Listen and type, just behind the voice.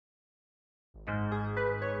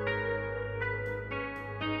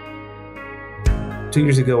2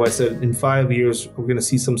 years ago, I said in 5 years, we're going to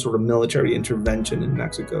see some sort of military intervention in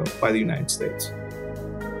Mexico by the United States.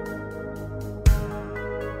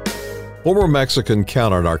 Former Mexican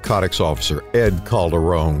counter-narcotics officer Ed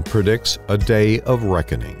Calderon predicts a day of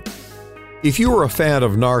reckoning. If you are a fan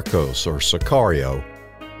of Narcos or Sicario,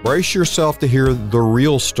 brace yourself to hear the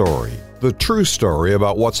real story, the true story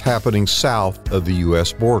about what's happening south of the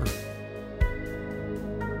U.S. border.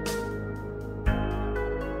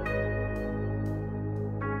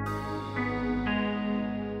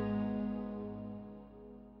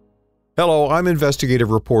 Hello, I'm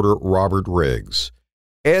investigative reporter Robert Riggs.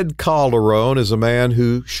 Ed Calderon is a man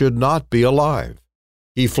who should not be alive.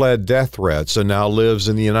 He fled death threats and now lives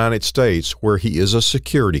in the United States, where he is a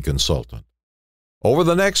security consultant. Over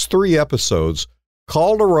the next 3 episodes,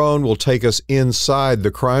 Calderon will take us inside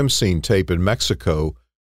the crime scene tape in Mexico,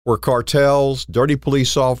 where cartels, dirty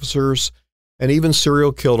police officers, and even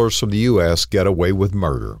serial killers from the U.S. get away with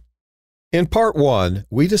murder. In Part 1,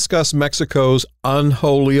 we discuss Mexico's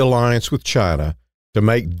unholy alliance with China to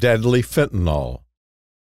make deadly fentanyl.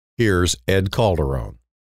 Here's Ed Calderon.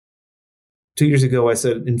 2 years ago, I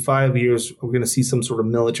said in 5 years, we're going to see some sort of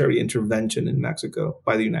military intervention in Mexico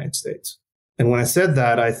by the United States. And when I said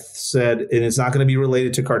that, I said, and it's not going to be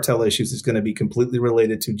related to cartel issues. It's going to be completely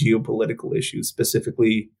related to geopolitical issues,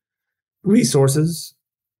 specifically resources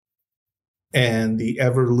and the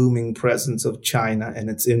ever-looming presence of China and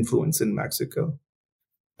its influence in Mexico.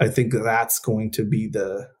 I think that's going to be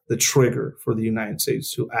the trigger for the United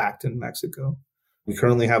States to act in Mexico. We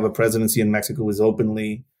currently have a presidency in Mexico who is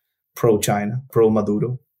openly pro-China,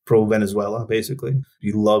 pro-Maduro, pro-Venezuela, basically.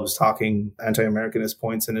 He loves talking anti-Americanist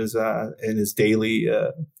points in his daily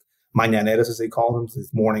mañaneras, as they call them,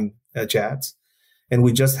 his morning chats. And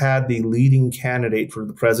we just had the leading candidate for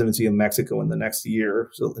the presidency of Mexico in the next year,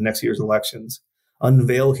 so the next year's elections,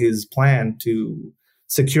 unveil his plan to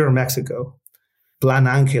secure Mexico. Plan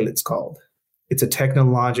Ángel, it's called. It's a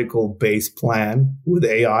technological-based plan with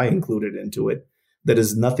AI included into it that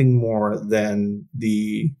is nothing more than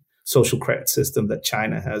the social credit system that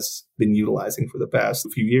China has been utilizing for the past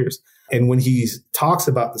few years. And when he talks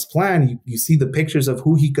about this plan, you see the pictures of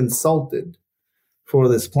who he consulted for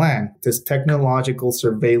this plan, this technological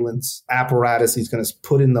surveillance apparatus he's going to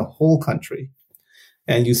put in the whole country.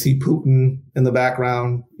 And you see Putin in the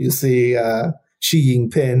background, you see Xi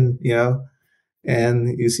Jinping,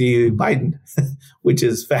 and you see Biden, which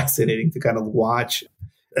is fascinating to kind of watch.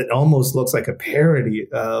 It almost looks like a parody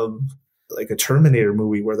of like a Terminator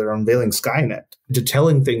movie where they're unveiling Skynet. The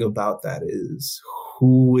telling thing about that is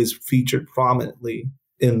who is featured prominently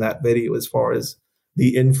in that video as far as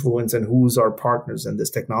the influence and who's our partners in this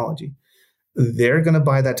technology. They're going to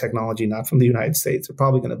buy that technology not from the United States. They're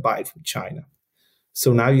probably going to buy it from China.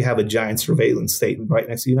 So now you have a giant surveillance state right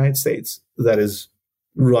next to the United States that is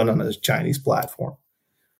run on a Chinese platform.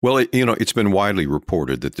 Well, it's been widely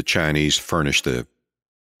reported that the Chinese furnish the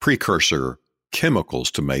precursor chemicals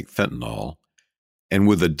to make fentanyl. And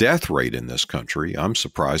with the death rate in this country, I'm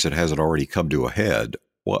surprised it hasn't already come to a head.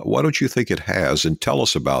 Why don't you think it has? And tell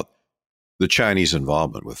us about the Chinese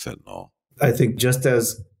involvement with fentanyl. I think just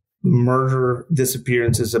as murder,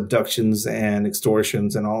 disappearances, abductions, and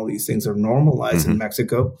extortions and all these things are normalized in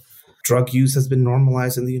Mexico, drug use has been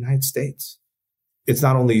normalized in the United States. It's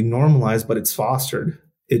not only normalized, but it's fostered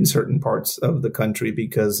in certain parts of the country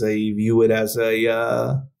because they view it as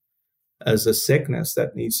a sickness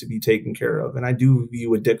that needs to be taken care of. And I do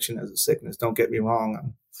view addiction as a sickness. Don't get me wrong. I'm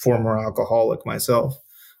a former alcoholic myself.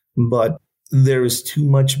 But there is too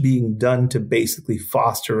much being done to basically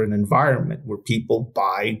foster an environment where people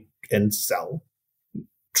buy and sell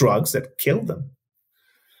drugs that kill them.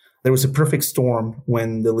 There was a perfect storm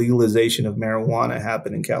when the legalization of marijuana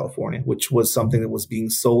happened in California, which was something that was being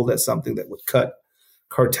sold as something that would cut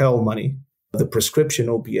cartel money. The prescription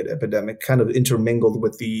opiate epidemic kind of intermingled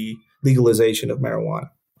with the legalization of marijuana.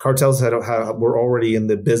 Cartels were already in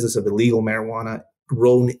the business of illegal marijuana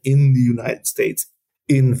grown in the United States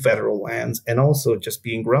in federal lands and also just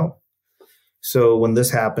being grown. So when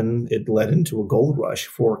this happened, it led into a gold rush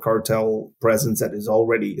for cartel presence that is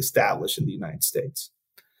already established in the United States.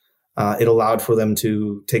 It allowed for them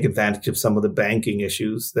to take advantage of some of the banking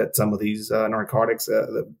issues that some of these narcotics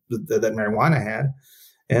that marijuana had.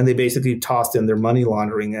 And they basically tossed in their money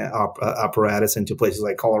laundering apparatus into places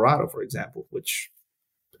like Colorado, for example,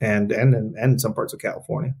 and some parts of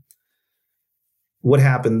California. What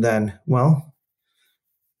happened then? Well,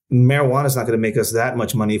 marijuana is not going to make us that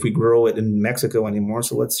much money if we grow it in Mexico anymore.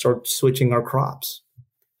 So let's start switching our crops.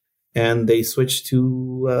 And they switched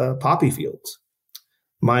to poppy fields.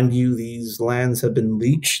 Mind you, these lands have been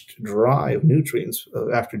leached dry of nutrients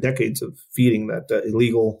after decades of feeding that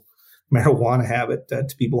illegal marijuana habit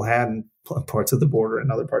that people had in parts of the border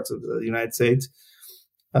and other parts of the United States.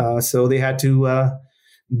 So they had to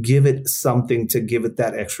give it something to give it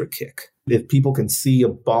that extra kick. If people can see a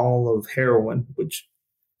ball of heroin, which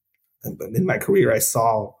in my career I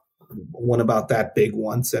saw one about that big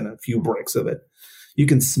once and a few bricks of it, you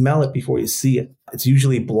can smell it before you see it. It's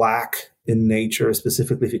usually black in nature,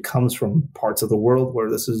 specifically if it comes from parts of the world where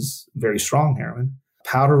this is very strong heroin.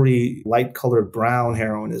 Powdery, light-colored brown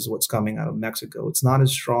heroin is what's coming out of Mexico. It's not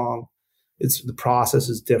as strong. The process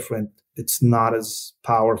is different. It's not as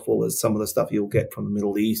powerful as some of the stuff you'll get from the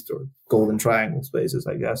Middle East or Golden Triangle spaces,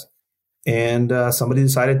 I guess. And somebody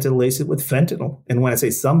decided to lace it with fentanyl. And when I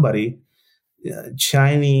say somebody,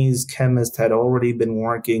 Chinese chemists had already been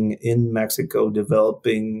working in Mexico,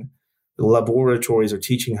 developing laboratories or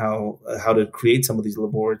teaching how to create some of these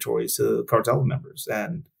laboratories to cartel members.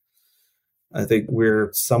 And I think we're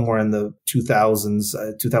somewhere in the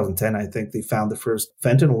 2000s, 2010, I think they found the first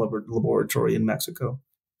fentanyl laboratory in Mexico.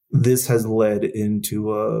 This has led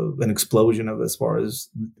into an explosion of as far as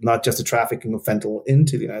not just the trafficking of fentanyl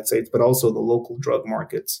into the United States, but also the local drug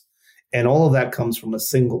markets. And all of that comes from a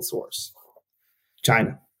single source,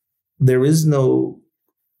 China. There is no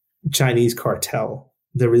Chinese cartel.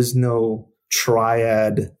 There is no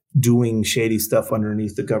triad doing shady stuff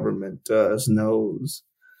underneath the government's nose.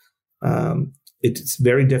 It's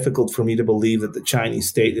very difficult for me to believe that the Chinese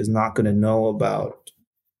state is not going to know about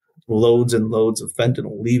loads and loads of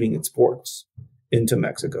fentanyl leaving its ports into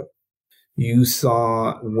Mexico. You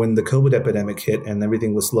saw when the COVID epidemic hit and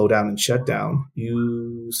everything was slowed down and shut down,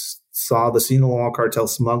 you saw the Sinaloa cartel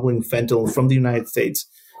smuggling fentanyl from the United States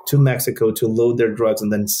to Mexico to load their drugs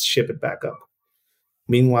and then ship it back up.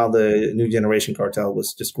 Meanwhile, the New Generation cartel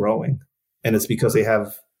was just growing. And it's because they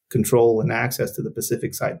have control and access to the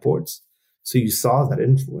Pacific side ports. So you saw that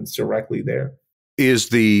influence directly there. Is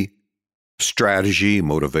the strategy,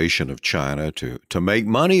 motivation of China to make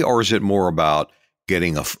money, or is it more about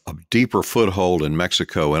getting a deeper foothold in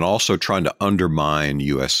Mexico and also trying to undermine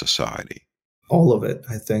U.S. society? All of it,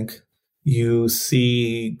 I think. You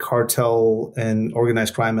see cartel and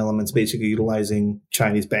organized crime elements basically utilizing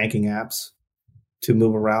Chinese banking apps to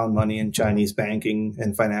move around money in Chinese banking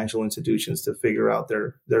and financial institutions to figure out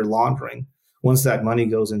their laundering. Once that money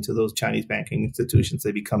goes into those Chinese banking institutions,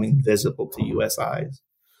 they become invisible to U.S. eyes.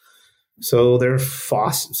 So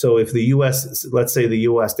So if the U.S., let's say the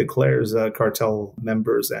U.S. declares cartel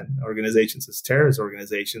members and organizations as terrorist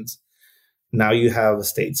organizations, now you have a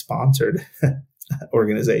state-sponsored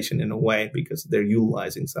organization in a way because they're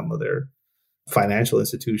utilizing some of their financial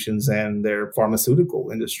institutions and their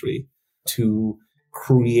pharmaceutical industry to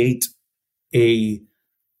create a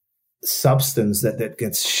substance that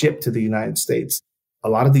gets shipped to the United States. A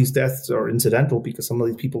lot of these deaths are incidental because some of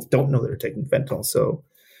these people don't know they're taking fentanyl. So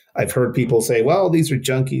I've heard people say, well, these are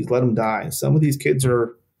junkies, let them die. Some of these kids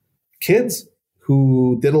are kids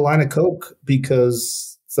who did a line of coke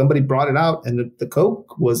because somebody brought it out and the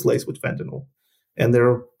coke was laced with fentanyl. And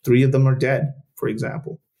 3 of them are dead, for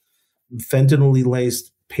example. Fentanyl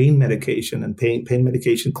laced pain medication and pain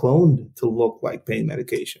medication cloned to look like pain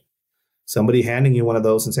medication. Somebody handing you one of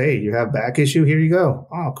those and say, hey, you have back issue? Here you go.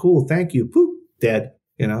 Oh, cool. Thank you. Poop. Dead,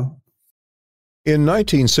 In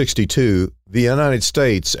 1962, the United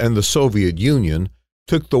States and the Soviet Union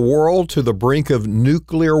took the world to the brink of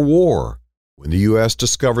nuclear war when the U.S.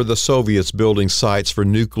 discovered the Soviets building sites for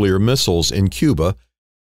nuclear missiles in Cuba,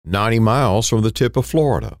 90 miles from the tip of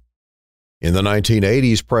Florida. In the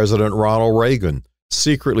 1980s, President Ronald Reagan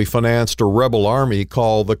secretly financed a rebel army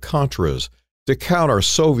called the Contras to counter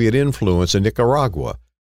Soviet influence in Nicaragua,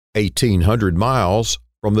 1,800 miles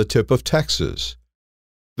from the tip of Texas.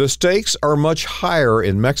 The stakes are much higher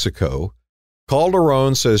in Mexico.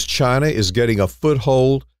 Calderon says China is getting a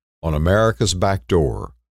foothold on America's back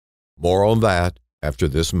door. More on that after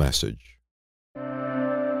this message.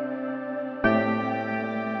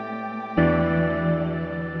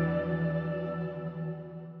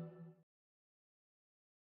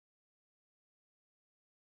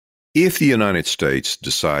 If the United States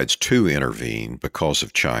decides to intervene because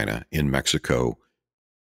of China in Mexico,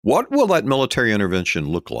 what will that military intervention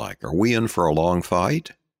look like? Are we in for a long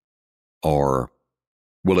fight? Or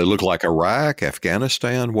will it look like Iraq,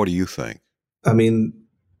 Afghanistan? What do you think? I mean,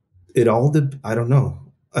 I don't know.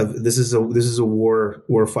 This is a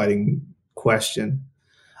war fighting question.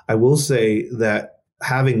 I will say that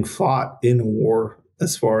having fought in a war,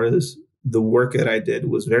 as far as the work that I did,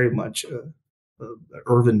 was very much an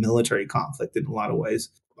urban military conflict in a lot of ways.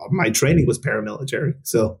 My training was paramilitary,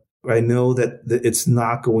 so I know that it's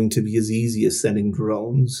not going to be as easy as sending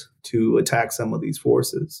drones to attack some of these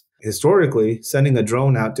forces. Historically, sending a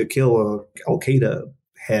drone out to kill a Al-Qaeda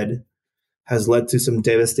head has led to some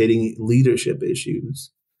devastating leadership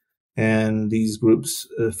issues, and these groups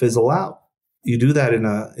fizzle out. You do that in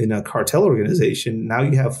a cartel organization, now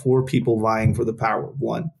you have 4 people vying for the power of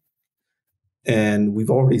 1. And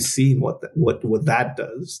we've already seen what that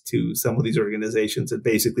does to some of these organizations. It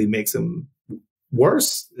basically makes them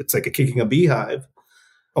worse. It's like kicking a beehive.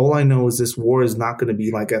 All I know is this war is not going to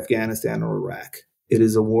be like Afghanistan or Iraq. It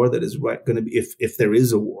is a war that is going to be, if there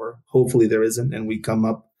is a war, hopefully there isn't, and we come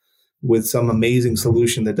up with some amazing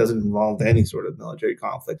solution that doesn't involve any sort of military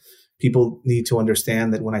conflict. People need to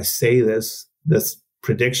understand that when I say this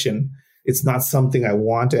prediction, it's not something I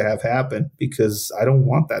want to have happen, because I don't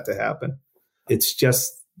want that to happen. It's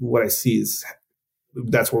just what I see is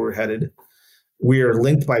that's where we're headed. We are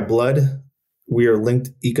linked by blood. We are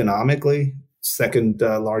linked economically. Second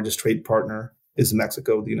largest trade partner is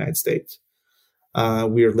Mexico, the United States.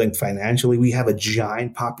 We are linked financially. We have a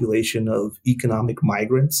giant population of economic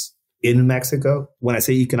migrants in Mexico. When I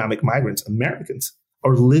say economic migrants, Americans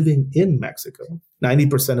are living in Mexico.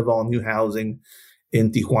 90% of all new housing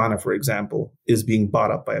in Tijuana, for example, is being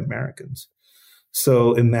bought up by Americans.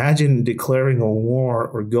 So imagine declaring a war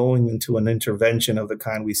or going into an intervention of the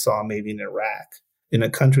kind we saw maybe in Iraq, in a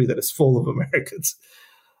country that is full of Americans.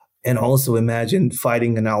 And also imagine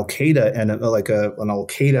fighting an Al-Qaeda and an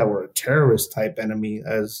Al-Qaeda or a terrorist type enemy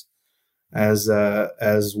as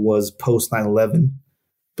was post 9/11.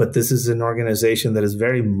 But this is an organization that is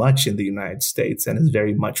very much in the United States and is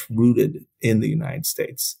very much rooted in the United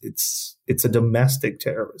States. It's a domestic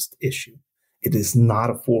terrorist issue. It is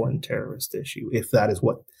not a foreign terrorist issue, if that is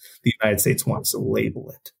what the United States wants to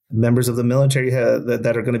label it. Members of the military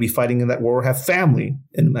that are going to be fighting in that war have family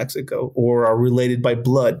in Mexico or are related by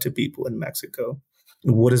blood to people in Mexico.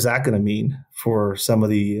 What is that going to mean for some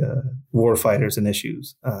of the war fighters and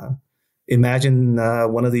issues? Imagine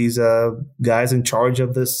one of these guys in charge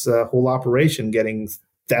of this whole operation getting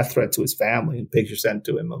death threat to his family and pictures sent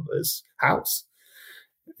to him of his house.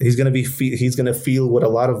 He's going to feel what a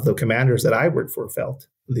lot of the commanders that I worked for felt.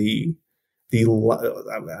 I'm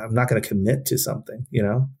not going to commit to something,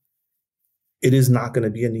 It is not going to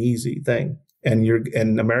be an easy thing,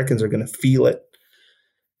 and Americans are going to feel it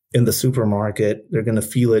in the supermarket. They're going to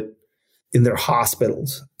feel it in their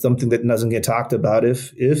hospitals. Something that doesn't get talked about.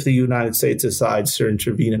 If the United States decides to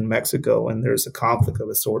intervene in Mexico and there's a conflict of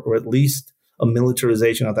a sort, or at least a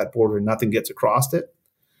militarization of that border, and nothing gets across it,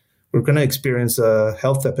 we're going to experience a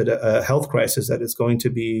health crisis that is going to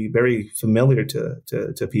be very familiar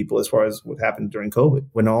to people, as far as what happened during COVID,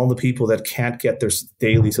 when all the people that can't get their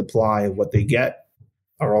daily supply of what they get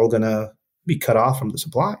are all going to be cut off from the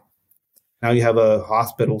supply. Now you have a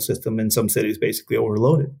hospital system in some cities basically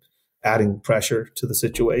overloaded, adding pressure to the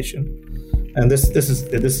situation. And this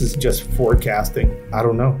is just forecasting. I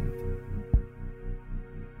don't know.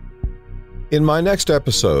 In my next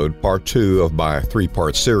episode, part 2 of my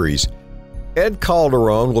 3-part series, Ed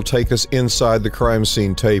Calderon will take us inside the crime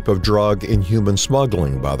scene tape of drug and human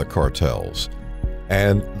smuggling by the cartels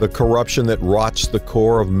and the corruption that rots the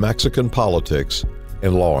core of Mexican politics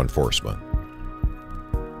and law enforcement.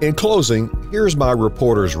 In closing, here's my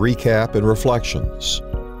reporter's recap and reflections.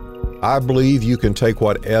 I believe you can take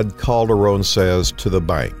what Ed Calderon says to the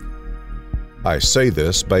bank. I say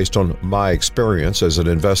this based on my experience as an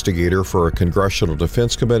investigator for a Congressional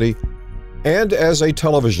Defense Committee and as a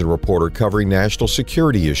television reporter covering national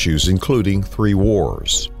security issues, including 3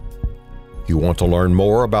 wars. If you want to learn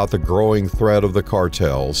more about the growing threat of the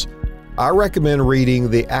cartels, I recommend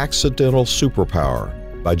reading The Accidental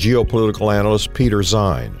Superpower by geopolitical analyst Peter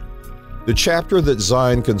Zine. The chapter that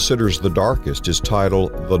Zine considers the darkest is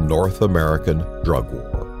titled The North American Drug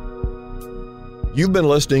War. You've been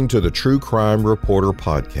listening to the True Crime Reporter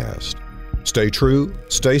podcast. Stay true,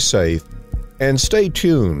 stay safe, and stay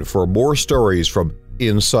tuned for more stories from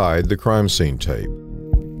inside the crime scene tape.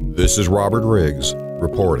 This is Robert Riggs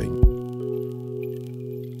reporting.